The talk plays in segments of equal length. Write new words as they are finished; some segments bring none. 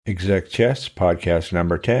Exec Chess, podcast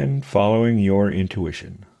number 10, Following Your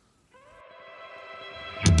Intuition.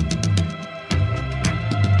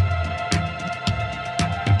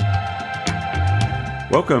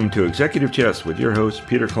 Welcome to Executive Chess with your host,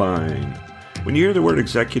 Peter Klein. When you hear the word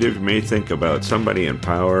executive, you may think about somebody in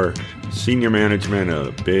power, senior management of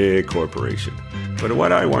a big corporation. But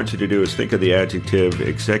what I want you to do is think of the adjective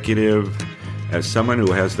executive as someone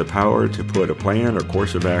who has the power to put a plan or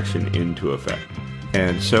course of action into effect.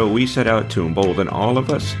 And so we set out to embolden all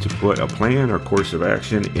of us to put a plan or course of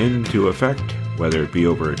action into effect, whether it be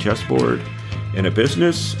over a chessboard, in a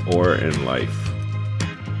business, or in life.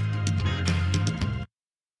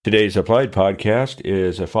 Today's Applied podcast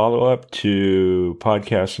is a follow-up to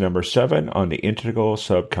podcast number 7 on the integral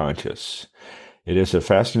subconscious. It is a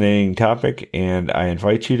fascinating topic, and I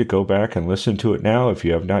invite you to go back and listen to it now if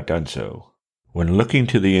you have not done so. When looking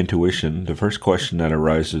to the intuition, the first question that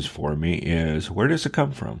arises for me is, where does it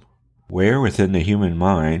come from? Where within the human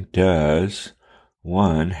mind does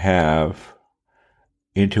one have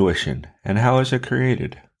intuition, and how is it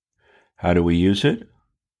created? How do we use it?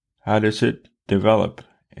 How does it develop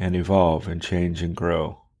and evolve and change and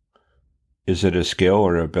grow? Is it a skill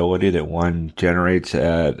or ability that one generates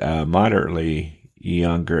at a moderately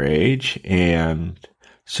younger age and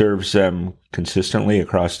serves them consistently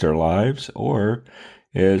across their lives, or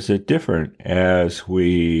is it different as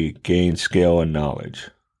we gain skill and knowledge?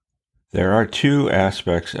 There are two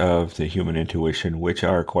aspects of the human intuition which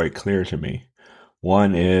are quite clear to me.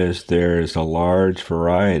 One is there's a large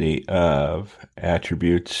variety of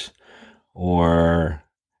attributes or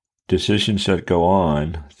decisions that go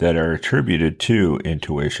on that are attributed to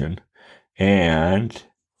intuition, and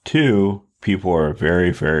two, people are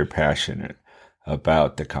very, very passionate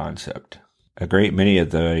about the concept. A great many of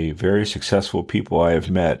the very successful people I have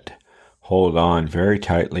met hold on very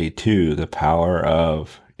tightly to the power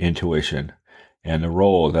of intuition and the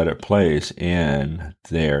role that it plays in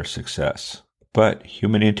their success. But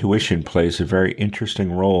human intuition plays a very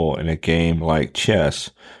interesting role in a game like chess,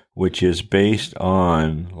 which is based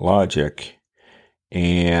on logic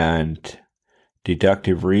and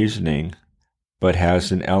deductive reasoning, but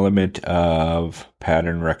has an element of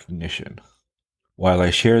pattern recognition. While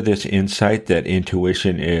I share this insight that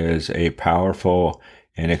intuition is a powerful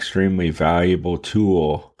and extremely valuable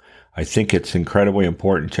tool, I think it's incredibly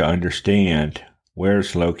important to understand where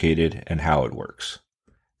it's located and how it works.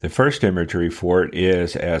 The first imagery for it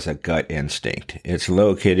is as a gut instinct. It's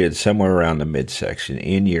located somewhere around the midsection,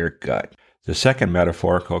 in your gut. The second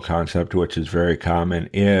metaphorical concept, which is very common,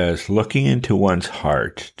 is looking into one's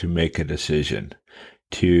heart to make a decision,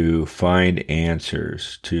 to find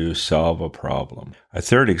answers, to solve a problem. A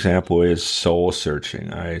third example is soul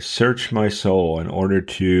searching. I search my soul in order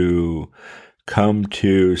to come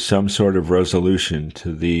to some sort of resolution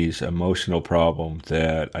to these emotional problems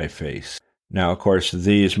that I face. Now, of course,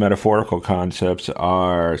 these metaphorical concepts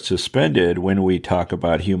are suspended when we talk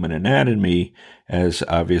about human anatomy, as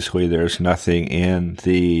obviously there's nothing in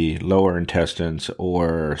the lower intestines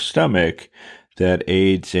or stomach that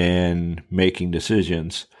aids in making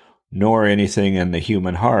decisions, nor anything in the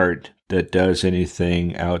human heart that does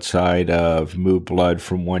anything outside of move blood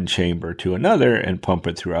from one chamber to another and pump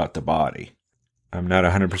it throughout the body. I'm not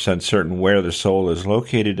 100% certain where the soul is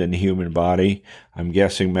located in the human body. I'm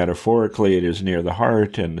guessing metaphorically it is near the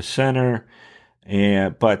heart and the center,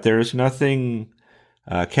 but there is nothing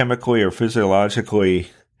chemically or physiologically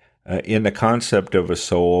in the concept of a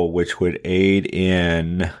soul which would aid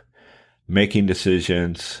in making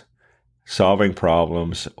decisions, solving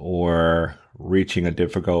problems, or reaching a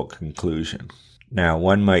difficult conclusion. Now,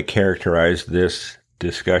 one might characterize this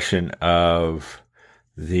discussion of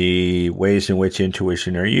the ways in which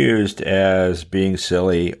intuition are used as being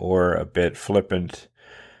silly or a bit flippant,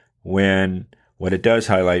 when what it does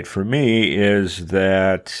highlight for me is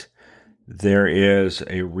that there is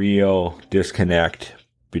a real disconnect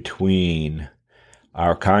between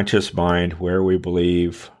our conscious mind, where we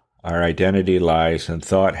believe our identity lies and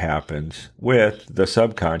thought happens, with the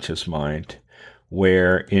subconscious mind,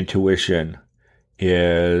 where intuition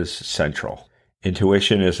is central.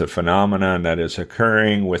 Intuition is a phenomenon that is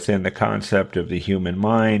occurring within the concept of the human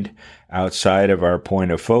mind, outside of our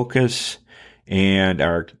point of focus and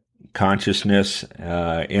our consciousness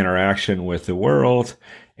interaction with the world,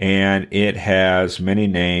 and it has many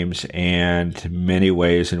names and many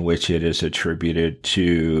ways in which it is attributed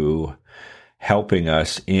to helping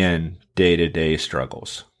us in day-to-day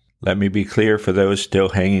struggles. Let me be clear for those still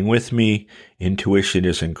hanging with me, intuition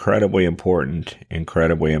is incredibly important,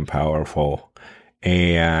 incredibly powerful,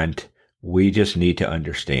 and we just need to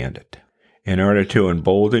understand it. In order to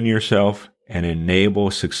embolden yourself and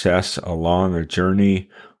enable success along a journey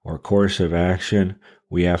or course of action,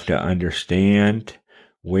 we have to understand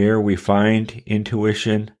where we find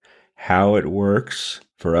intuition, how it works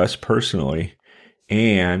for us personally,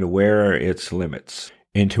 and where are its limits.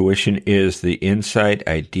 Intuition is the insight,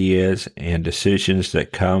 ideas, and decisions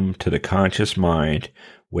that come to the conscious mind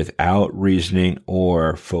without reasoning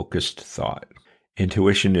or focused thought.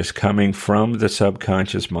 Intuition is coming from the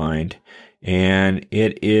subconscious mind, and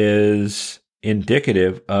it is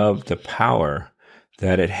indicative of the power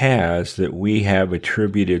that it has that we have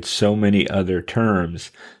attributed so many other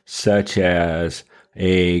terms, such as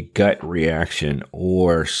a gut reaction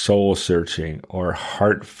or soul searching or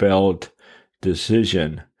heartfelt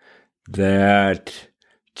decision, that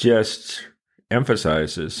just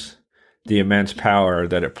emphasizes the immense power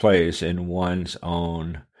that it plays in one's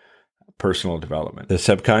own personal development. The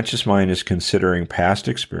subconscious mind is considering past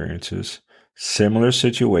experiences, similar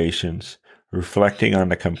situations, reflecting on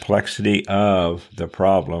the complexity of the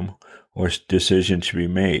problem or decision to be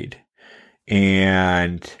made,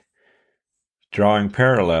 and drawing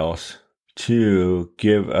parallels to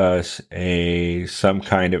give us some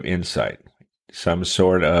kind of insight, some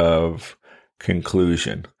sort of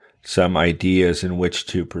conclusion, some ideas in which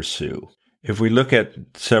to pursue. If we look at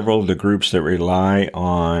several of the groups that rely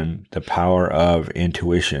on the power of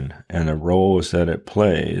intuition and the roles that it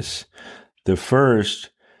plays, the first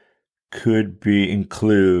could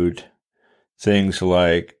include things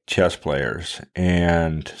like chess players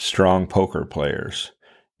and strong poker players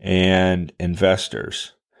and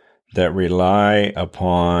investors that rely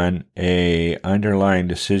upon a underlying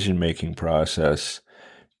decision-making process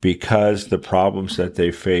because the problems that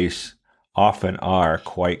they face often are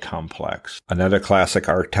quite complex. Another classic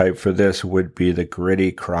archetype for this would be the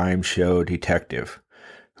gritty crime show detective,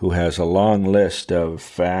 who has a long list of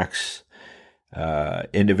facts,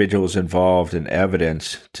 individuals involved, in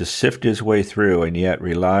evidence to sift his way through, and yet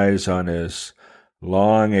relies on his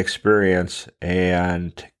long experience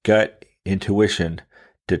and gut intuition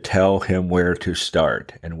to tell him where to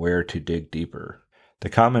start and where to dig deeper. The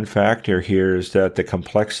common factor here is that the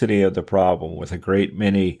complexity of the problem, with a great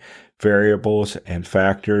many variables and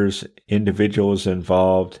factors, individuals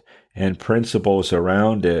involved, and principles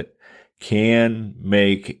around it, can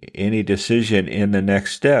make any decision in the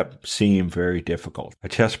next step seem very difficult. A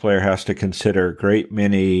chess player has to consider a great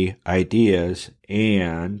many ideas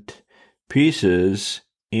and pieces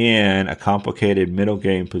in a complicated middle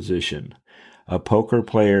game position. A poker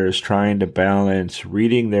player is trying to balance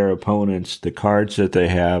reading their opponents, the cards that they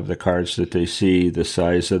have, the cards that they see, the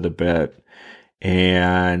size of the bet,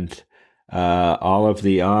 and all of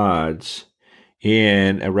the odds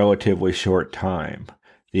in a relatively short time.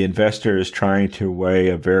 The investor is trying to weigh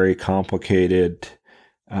a very complicated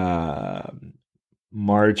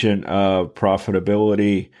margin of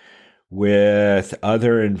profitability with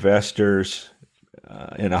other investors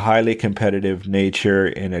in a highly competitive nature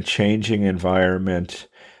in a changing environment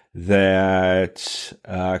that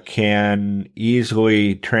can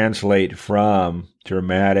easily translate from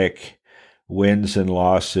dramatic wins and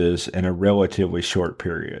losses in a relatively short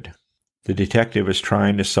period. The detective is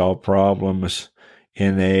trying to solve problems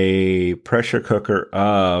in a pressure cooker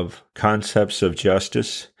of concepts of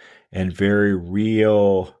justice and very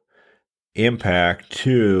real impact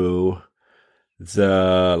to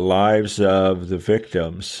the lives of the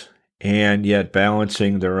victims, and yet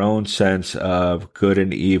balancing their own sense of good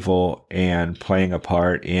and evil and playing a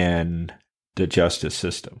part in the justice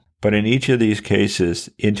system. But in each of these cases,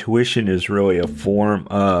 intuition is really a form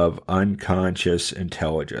of unconscious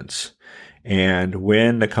intelligence. And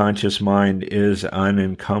when the conscious mind is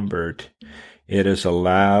unencumbered, it is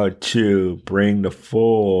allowed to bring the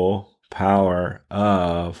full power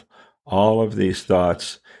of all of these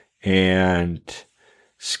thoughts and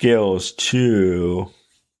skills to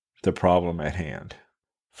the problem at hand.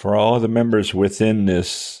 For all of the members within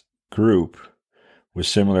this group with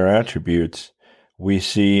similar attributes, we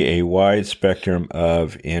see a wide spectrum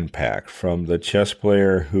of impact, from the chess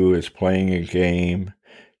player who is playing a game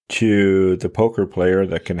to the poker player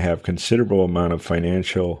that can have considerable amount of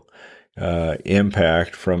financial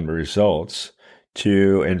impact from the results,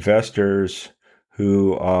 to investors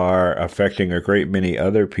who are affecting a great many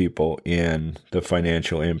other people in the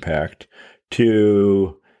financial impact,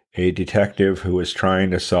 to a detective who is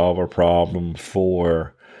trying to solve a problem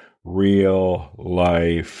for real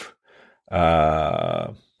life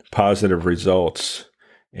positive results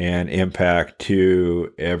and impact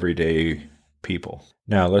to everyday people.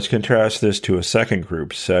 Now, let's contrast this to a second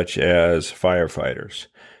group, such as firefighters.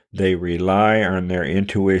 They rely on their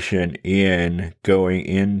intuition in going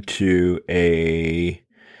into a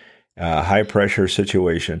high pressure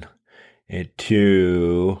situation and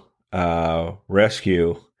to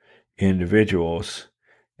rescue individuals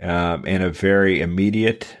in a very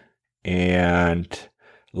immediate and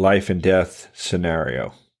life and death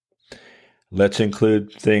scenario. Let's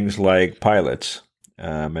include things like pilots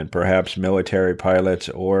and perhaps military pilots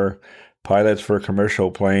or pilots for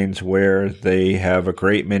commercial planes where they have a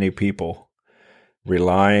great many people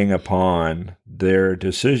relying upon their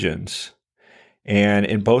decisions. And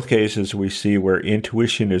in both cases, we see where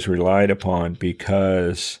intuition is relied upon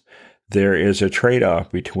because there is a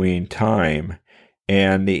trade-off between time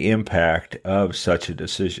and the impact of such a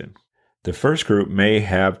decision. The first group may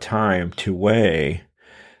have time to weigh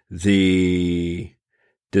the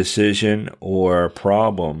decision or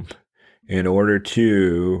problem in order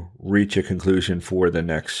to reach a conclusion for the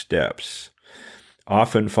next steps.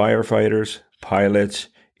 Often firefighters, pilots,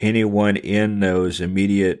 anyone in those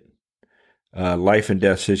immediate life and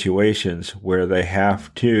death situations where they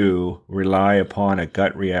have to rely upon a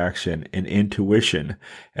gut reaction and intuition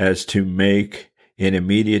as to make an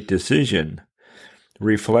immediate decision,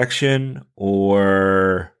 reflection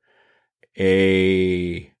or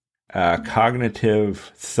a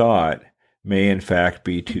cognitive thought may in fact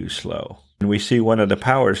be too slow. And we see one of the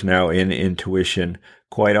powers now in intuition.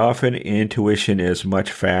 Quite often, intuition is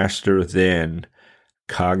much faster than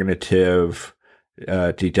cognitive,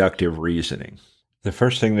 deductive reasoning. The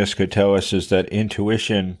first thing this could tell us is that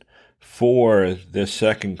intuition for this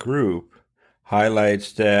second group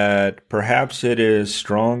highlights that perhaps it is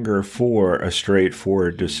stronger for a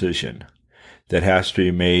straightforward decision that has to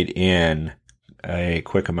be made in a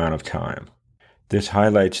quick amount of time. This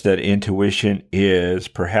highlights that intuition is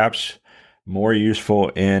perhaps more useful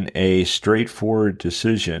in a straightforward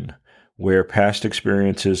decision where past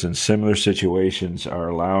experiences in similar situations are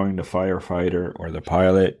allowing the firefighter or the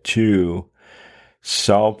pilot to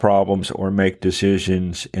solve problems or make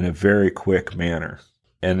decisions in a very quick manner.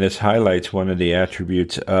 And this highlights one of the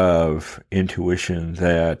attributes of intuition,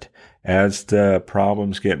 that as the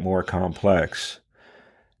problems get more complex,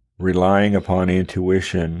 relying upon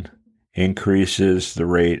intuition increases the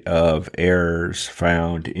rate of errors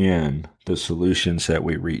found in the solutions that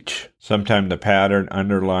we reach. Sometimes the pattern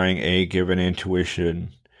underlying a given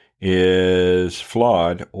intuition is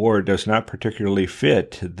flawed or does not particularly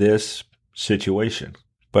fit this situation.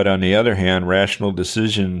 But on the other hand, rational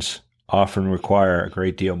decisions often require a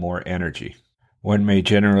great deal more energy. One may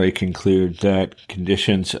generally conclude that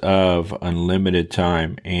conditions of unlimited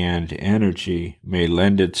time and energy may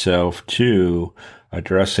lend itself to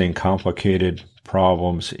addressing complicated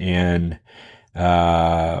problems in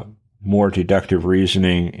more deductive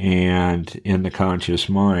reasoning and in the conscious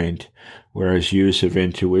mind, whereas use of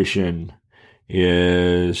intuition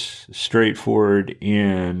is straightforward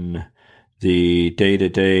in the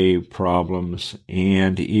day-to-day problems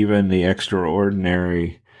and even the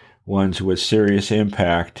extraordinary ones with serious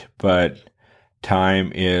impact, but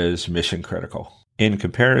time is mission critical. In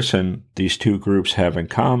comparison, these two groups have in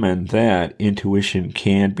common that intuition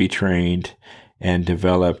can be trained and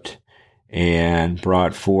developed and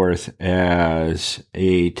brought forth as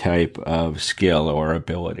a type of skill or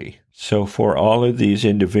ability. So for all of these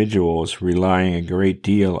individuals relying a great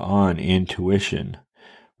deal on intuition,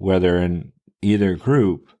 whether in either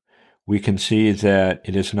group, we can see that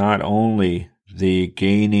it is not only the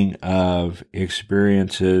gaining of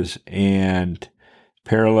experiences and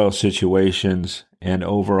parallel situations and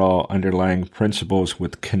overall underlying principles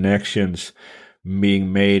with connections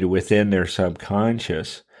being made within their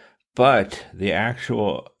subconscious, but the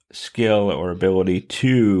actual skill or ability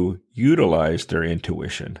to utilize their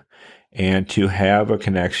intuition and to have a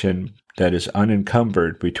connection that is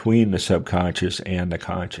unencumbered between the subconscious and the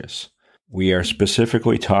conscious. We are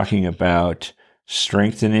specifically talking about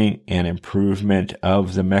strengthening and improvement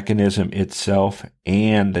of the mechanism itself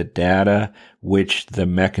and the data which the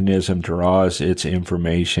mechanism draws its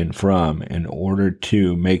information from in order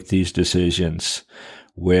to make these decisions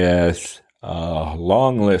with a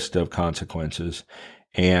long list of consequences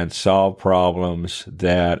and solve problems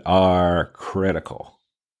that are critical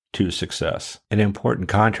to success. An important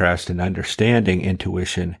contrast in understanding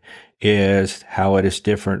intuition is how it is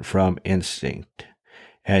different from instinct.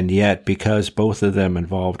 And yet, because both of them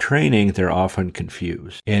involve training, they're often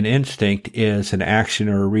confused. An instinct is an action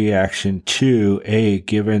or a reaction to a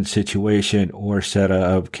given situation or set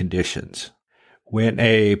of conditions. When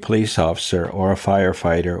a police officer or a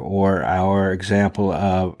firefighter or our example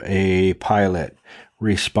of a pilot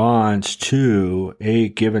responds to a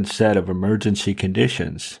given set of emergency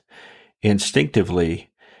conditions,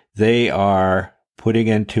 instinctively, they are putting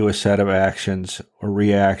into a set of actions or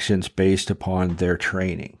reactions based upon their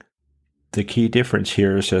training. The key difference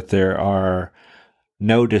here is that there are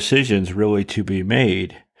no decisions really to be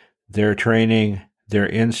made. Their training, their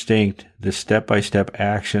instinct, the step-by-step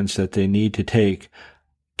actions that they need to take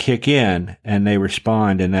kick in, and they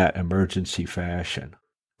respond in that emergency fashion.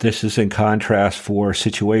 This is in contrast for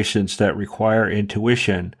situations that require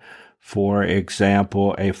intuition. For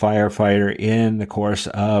example, a firefighter in the course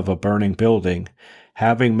of a burning building,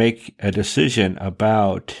 having make a decision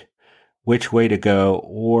about which way to go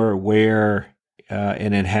or where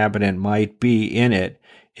an inhabitant might be in it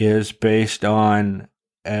is based on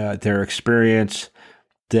their experience,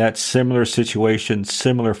 that similar situations,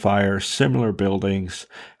 similar fires, similar buildings,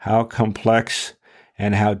 how complex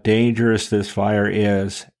and how dangerous this fire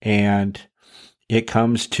is, and it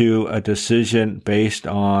comes to a decision based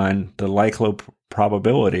on the likely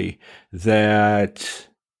probability that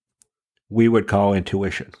we would call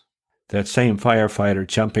intuition. That same firefighter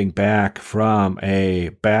jumping back from a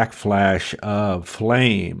backflash of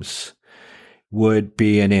flames would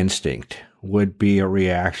be an instinct, would be a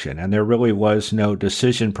reaction. And there really was no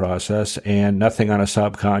decision process and nothing on a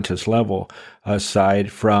subconscious level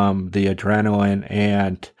aside from the adrenaline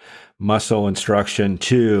and muscle instruction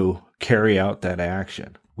to carry out that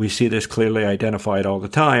action. We see this clearly identified all the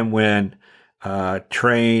time when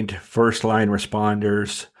trained first-line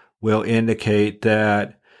responders will indicate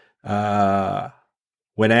that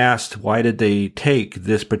when asked why did they take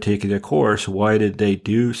this particular course, why did they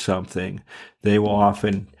do something, they will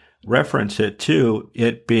often reference it to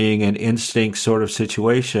it being an instinct sort of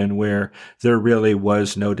situation where there really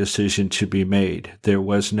was no decision to be made. There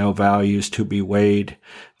was no values to be weighed.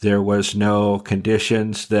 There was no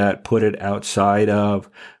conditions that put it outside of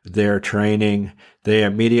their training. They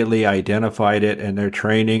immediately identified it, and their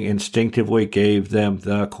training instinctively gave them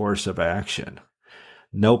the course of action.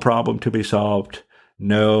 No problem to be solved.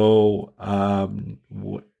 No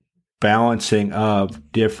balancing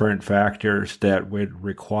of different factors that would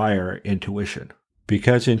require intuition.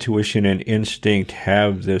 Because intuition and instinct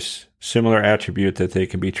have this similar attribute that they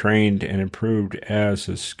can be trained and improved as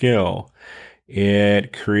a skill,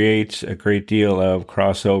 it creates a great deal of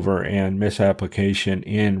crossover and misapplication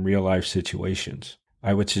in real-life situations.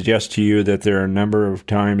 I would suggest to you that there are a number of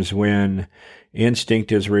times when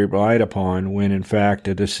instinct is relied upon, when in fact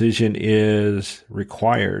a decision is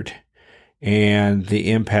required, and the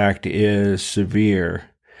impact is severe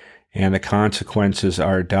and the consequences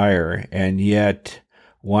are dire, and yet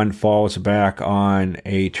one falls back on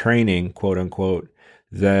a training, quote unquote,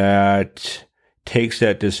 that takes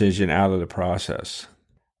that decision out of the process.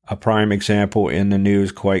 A prime example in the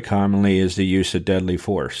news quite commonly is the use of deadly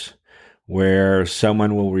force, where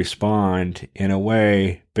someone will respond in a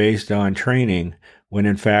way based on training when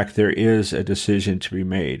in fact there is a decision to be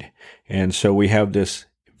made. And so we have this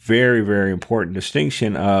very, very important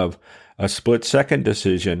distinction of a split-second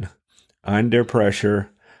decision under pressure,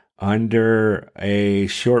 under a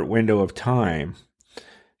short window of time,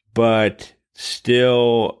 but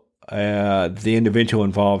still the individual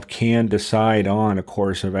involved can decide on a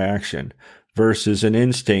course of action, versus an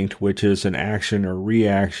instinct, which is an action or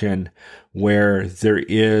reaction where there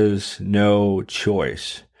is no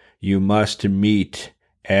choice. You must meet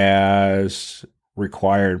as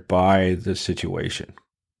required by the situation.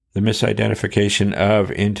 The misidentification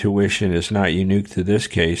of intuition is not unique to this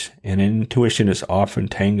case, and intuition is often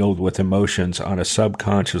tangled with emotions on a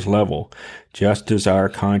subconscious level, just as our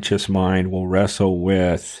conscious mind will wrestle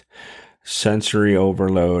with sensory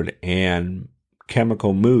overload and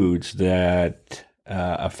chemical moods that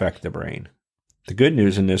affect the brain. The good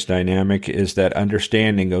news in this dynamic is that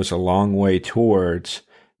understanding goes a long way towards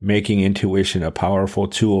making intuition a powerful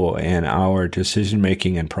tool in our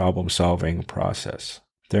decision-making and problem-solving process.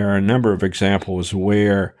 There are a number of examples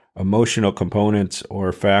where emotional components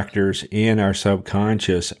or factors in our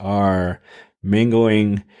subconscious are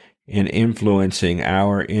mingling and influencing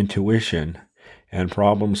our intuition and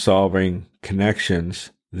problem-solving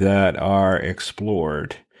connections that are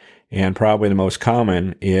explored. And probably the most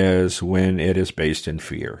common is when it is based in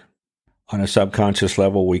fear. On a subconscious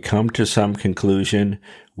level, we come to some conclusion,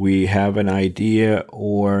 we have an idea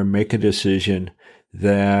or make a decision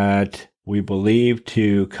that we believe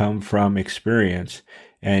to come from experience,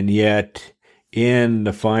 and yet in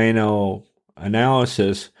the final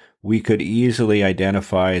analysis, we could easily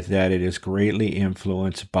identify that it is greatly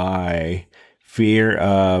influenced by fear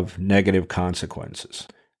of negative consequences.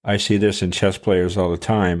 I see this in chess players all the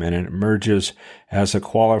time, and it emerges as a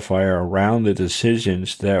qualifier around the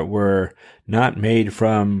decisions that were not made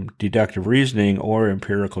from deductive reasoning or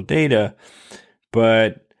empirical data,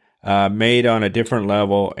 but made on a different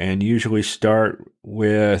level, and usually start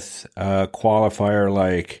with a qualifier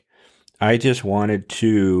like, I just wanted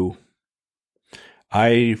to,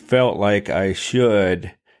 I felt like I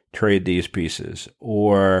should trade these pieces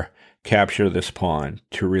or capture this pawn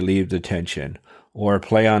to relieve the tension or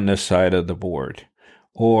play on this side of the board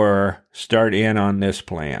or start in on this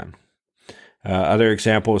plan. Other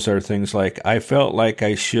examples are things like I felt like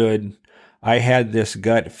I had this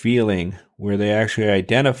gut feeling where they actually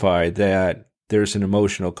identified that there's an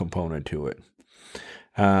emotional component to it.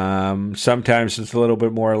 Sometimes it's a little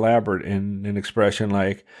bit more elaborate in an expression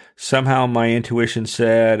like, somehow my intuition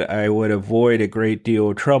said I would avoid a great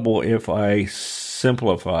deal of trouble if I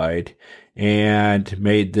simplified and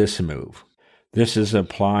made this move. This is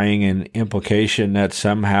implying an implication that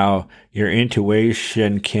somehow your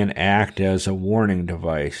intuition can act as a warning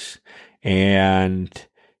device and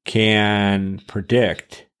can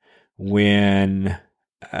predict when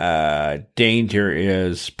danger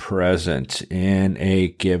is present in a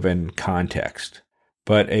given context.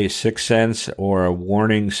 But a sixth sense or a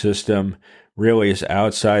warning system really is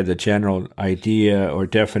outside the general idea or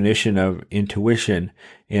definition of intuition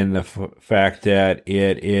in the fact that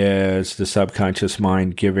it is the subconscious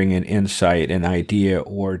mind giving an insight, an idea,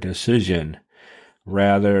 or decision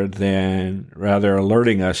rather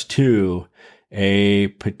alerting us to a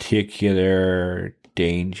particular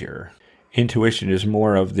danger. Intuition is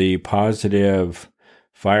more of the positive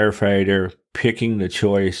firefighter picking the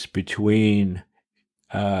choice between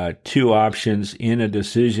two options in a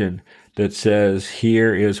decision that says,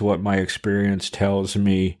 here is what my experience tells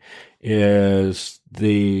me is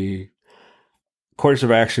the course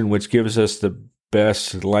of action which gives us the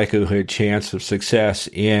best likelihood chance of success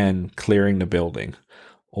in clearing the building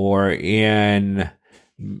or in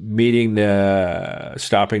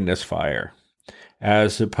stopping this fire,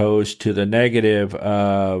 as opposed to the negative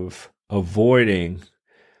of avoiding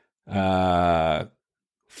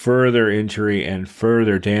further injury and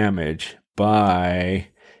further damage by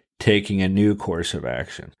taking a new course of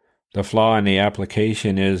action. The flaw in the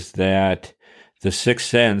application is that the sixth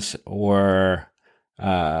sense or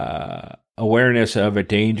awareness of a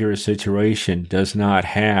dangerous situation does not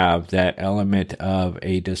have that element of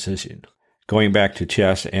a decision. Going back to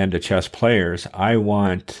chess and to chess players, I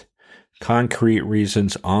want concrete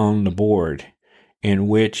reasons on the board in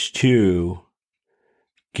which to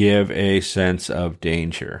give a sense of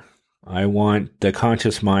danger. I want the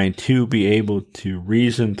conscious mind to be able to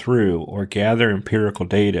reason through or gather empirical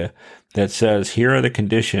data that says, here are the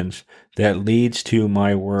conditions that leads to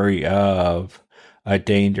my worry of a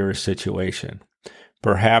dangerous situation.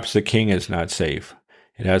 Perhaps the king is not safe.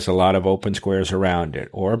 It has a lot of open squares around it.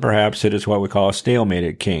 Or perhaps it is what we call a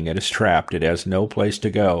stalemated king. It is trapped. It has no place to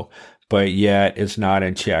go, but yet it's not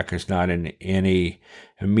in check. It's not in any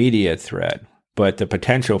immediate threat, but the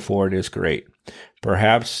potential for it is great.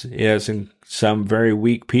 Perhaps it has some very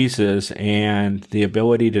weak pieces and the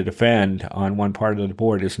ability to defend on one part of the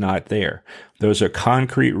board is not there. Those are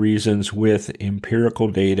concrete reasons with empirical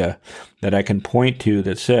data that I can point to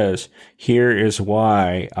that says, here is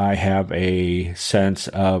why I have a sense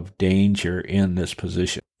of danger in this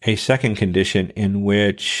position. A second condition in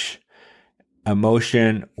which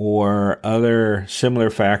emotion or other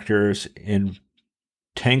similar factors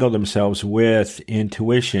entangle themselves with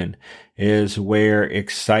intuition is where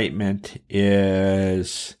excitement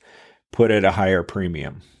is put at a higher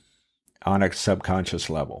premium on a subconscious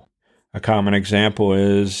level. A common example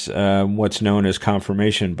is what's known as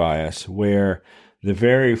confirmation bias, where the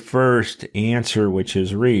very first answer which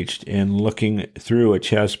is reached in looking through a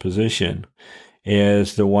chess position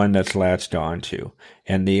is the one that's latched onto.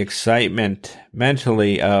 And the excitement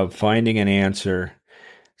mentally of finding an answer,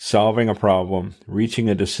 solving a problem, reaching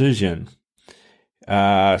a decision,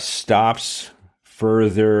 stops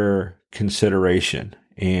further consideration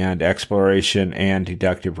and exploration and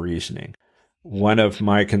deductive reasoning. One of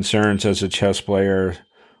my concerns as a chess player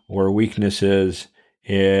or weaknesses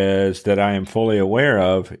is that I am fully aware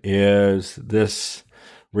of is this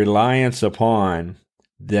reliance upon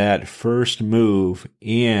that first move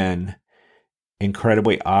in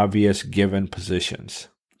incredibly obvious given positions.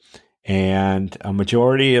 And a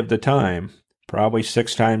majority of the time, probably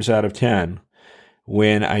 6 times out of 10,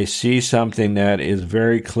 when I see something that is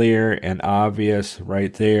very clear and obvious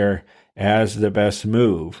right there as the best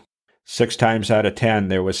move, 6 times out of 10,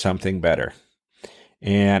 there was something better.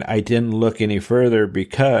 And I didn't look any further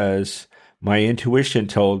because my intuition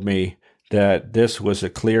told me that this was a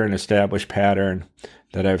clear and established pattern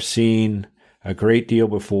that I've seen a great deal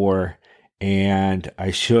before, and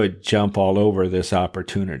I should jump all over this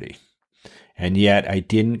opportunity. And yet I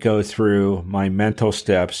didn't go through my mental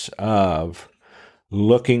steps of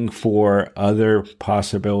looking for other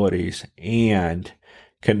possibilities and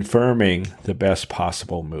confirming the best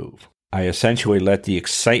possible move. I essentially let the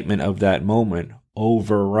excitement of that moment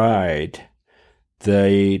override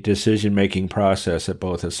the decision-making process at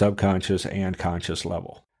both a subconscious and conscious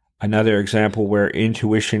level. Another example where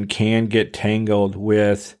intuition can get tangled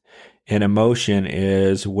with an emotion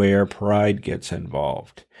is where pride gets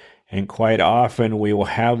involved. And quite often we will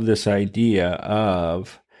have this idea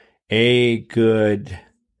of a good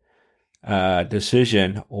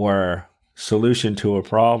decision or solution to a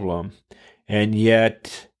problem, and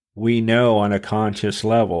yet we know on a conscious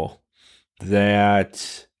level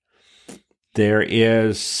that there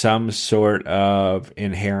is some sort of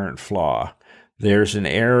inherent flaw. There's an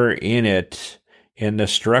error in it, in the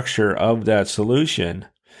structure of that solution,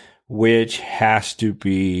 which has to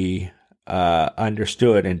be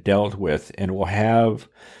understood and dealt with, and will have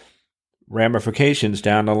ramifications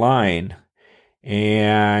down the line.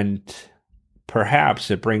 And perhaps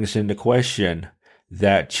it brings into question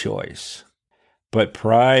that choice. But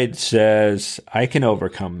pride says, I can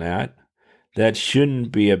overcome that. That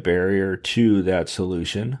shouldn't be a barrier to that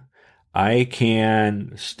solution. I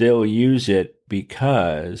can still use it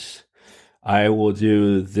because I will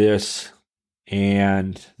do this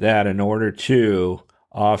and that in order to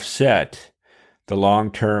offset the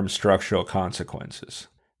long-term structural consequences.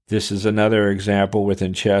 This is another example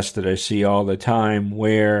within chess that I see all the time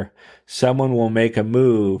where someone will make a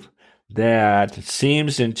move that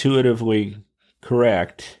seems intuitively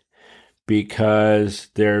correct because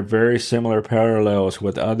there are very similar parallels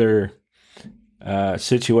with other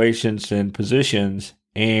situations and positions,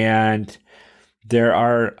 and there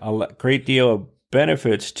are a great deal of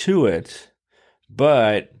benefits to it,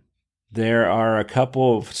 but there are a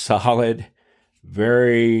couple of solid,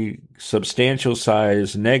 very substantial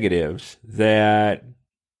size negatives that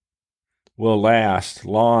will last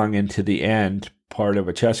long into the end part of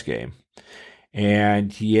a chess game.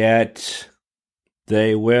 And yet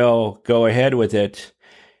they will go ahead with it,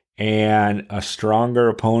 and a stronger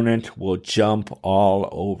opponent will jump all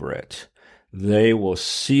over it. They will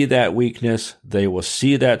see that weakness. They will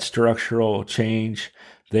see that structural change.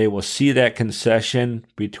 They will see that concession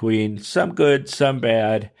between some good, some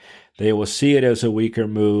bad. They will see it as a weaker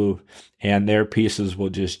move, and their pieces will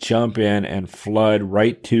just jump in and flood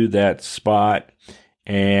right to that spot,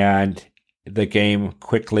 and the game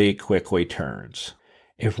quickly turns.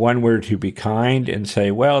 If one were to be kind and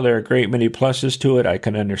say, well, there are a great many pluses to it, I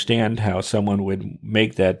can understand how someone would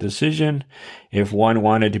make that decision. If one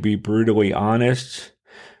wanted to be brutally honest,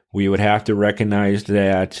 we would have to recognize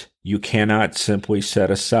that you cannot simply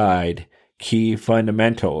set aside key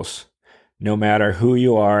fundamentals, no matter who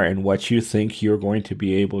you are and what you think you're going to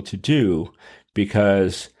be able to do,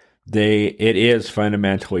 because it is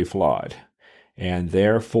fundamentally flawed. And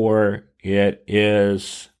therefore, it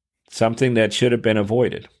is something that should have been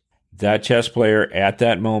avoided. That chess player at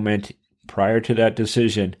that moment, prior to that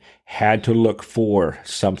decision, had to look for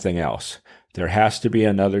something else. There has to be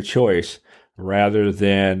another choice rather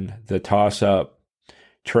than the toss-up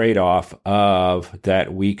trade-off of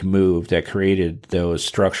that weak move that created those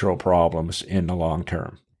structural problems in the long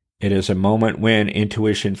term. It is a moment when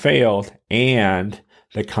intuition failed and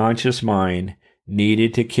the conscious mind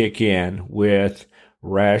needed to kick in with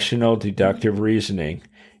rational deductive reasoning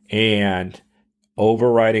and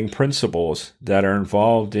overriding principles that are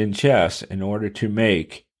involved in chess in order to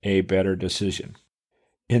make a better decision.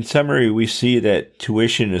 In summary, we see that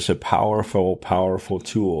tuition is a powerful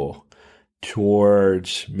tool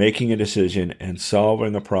towards making a decision and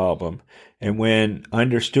solving a problem, and when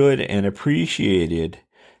understood and appreciated,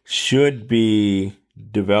 should be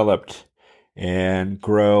developed and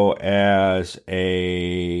grow as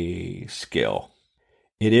a skill.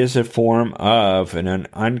 It is a form of an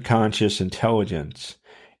unconscious intelligence,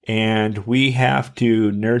 and we have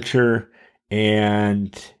to nurture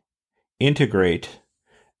and integrate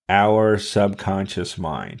our subconscious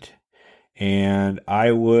mind. And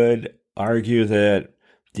I would argue that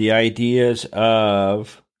the ideas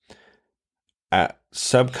of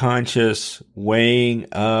subconscious weighing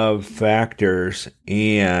of factors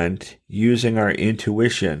and using our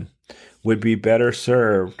intuition would be better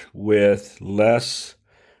served with less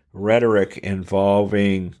rhetoric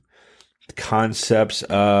involving concepts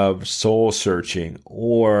of soul searching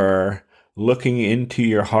or looking into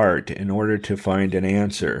your heart in order to find an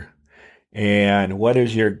answer. And what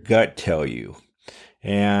does your gut tell you?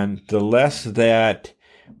 And the less that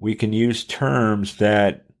we can use terms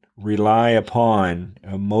that rely upon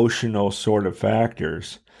emotional sort of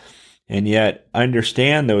factors, and yet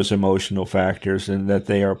understand those emotional factors and that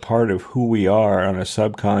they are part of who we are on a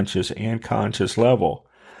subconscious and conscious level,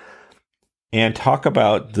 and talk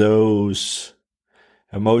about those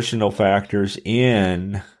emotional factors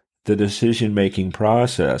in the decision-making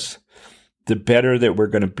process, the better that we're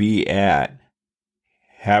going to be at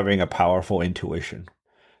having a powerful intuition.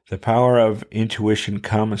 The power of intuition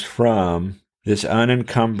comes from this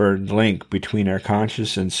unencumbered link between our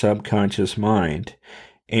conscious and subconscious mind.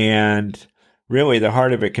 And really, the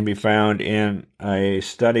heart of it can be found in a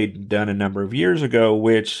study done a number of years ago,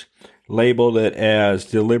 which labeled it as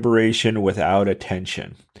deliberation without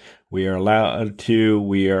attention. We are allowed to,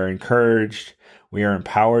 we are encouraged, we are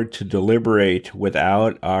empowered to deliberate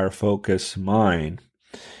without our focused mind.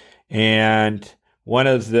 And one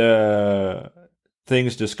of the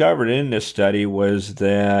things discovered in this study was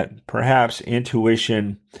that perhaps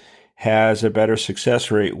intuition has a better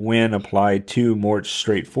success rate when applied to more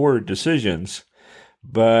straightforward decisions,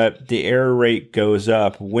 but the error rate goes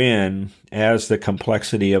up as the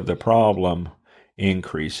complexity of the problem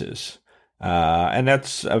increases. And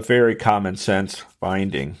that's a very common sense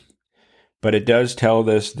finding. But it does tell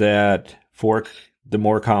us that for the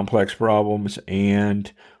more complex problems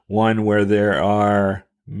and one where there are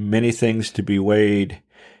many things to be weighed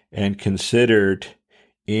and considered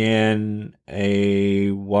in a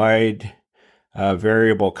wide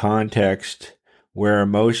variable context where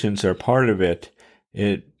emotions are part of it,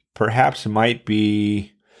 it perhaps might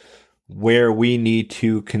be where we need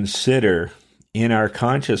to consider in our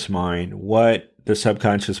conscious mind what the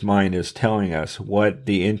subconscious mind is telling us, what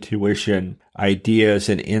the intuition ideas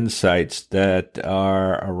and insights that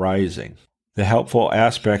are arising. The helpful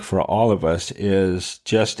aspect for all of us is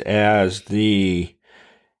just as the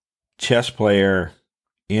chess player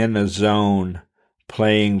in a zone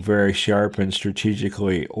playing very sharp and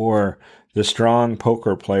strategically, or the strong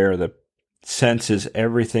poker player that senses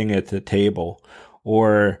everything at the table,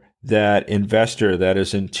 or that investor that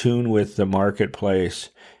is in tune with the marketplace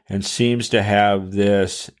and seems to have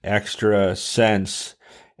this extra sense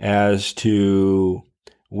as to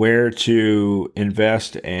where to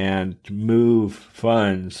invest and move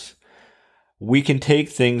funds. We can take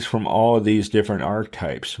things from all of these different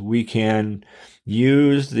archetypes. We can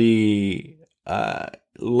use the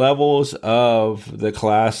levels of the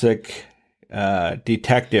classic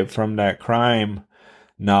detective from that crime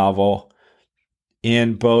novel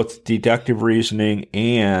in both deductive reasoning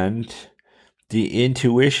and the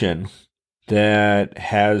intuition that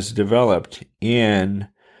has developed in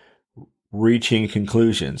reaching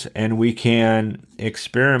conclusions. And we can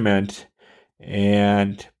experiment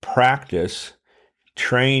and practice,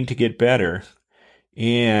 train to get better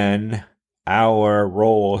in our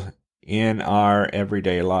role in our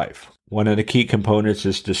everyday life. One of the key components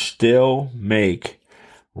is to still make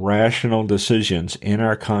rational decisions in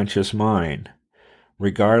our conscious mind,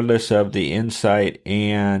 regardless of the insight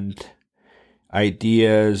and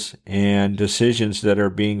ideas and decisions that are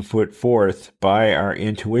being put forth by our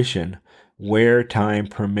intuition where time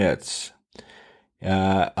permits.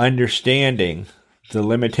 Understanding the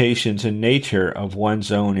limitations and nature of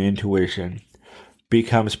one's own intuition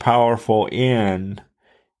becomes powerful in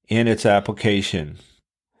its application.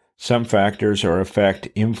 Some factors or effect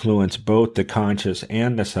influence both the conscious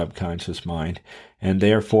and the subconscious mind, and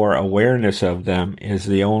therefore awareness of them is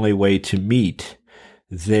the only way to meet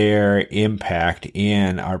their impact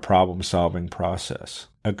in our problem-solving process.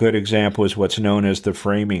 A good example is what's known as the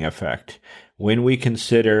framing effect. When we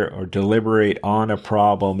consider or deliberate on a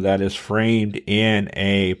problem that is framed in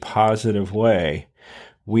a positive way,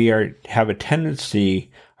 we have a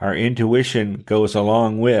tendency, our intuition goes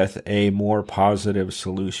along with a more positive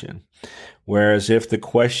solution. Whereas if the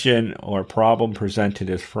question or problem presented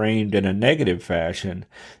is framed in a negative fashion,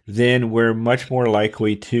 then we're much more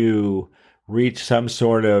likely to reach some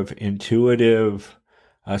sort of intuitive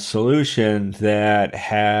solution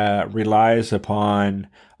that relies upon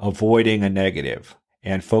avoiding a negative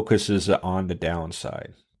and focuses on the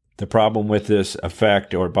downside. The problem with this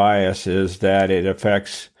effect or bias is that it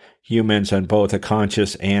affects humans on both a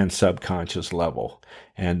conscious and subconscious level,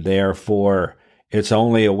 and therefore it's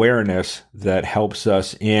only awareness that helps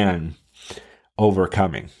us in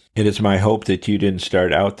overcoming. It is my hope that you didn't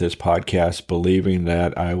start out this podcast believing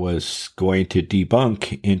that I was going to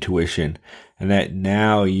debunk intuition, and that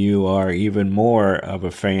now you are even more of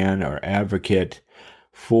a fan or advocate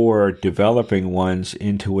for developing one's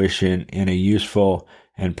intuition in a useful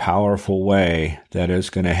and powerful way that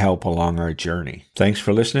is going to help along our journey. Thanks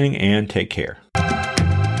for listening and take care.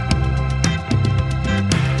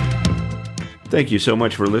 Thank you so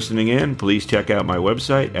much for listening in. Please check out my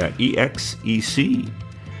website at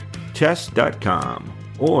execchess.com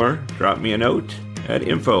or drop me a note at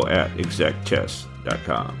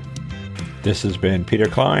info@execchess.com. This has been Peter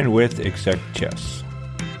Klein with Exec Chess.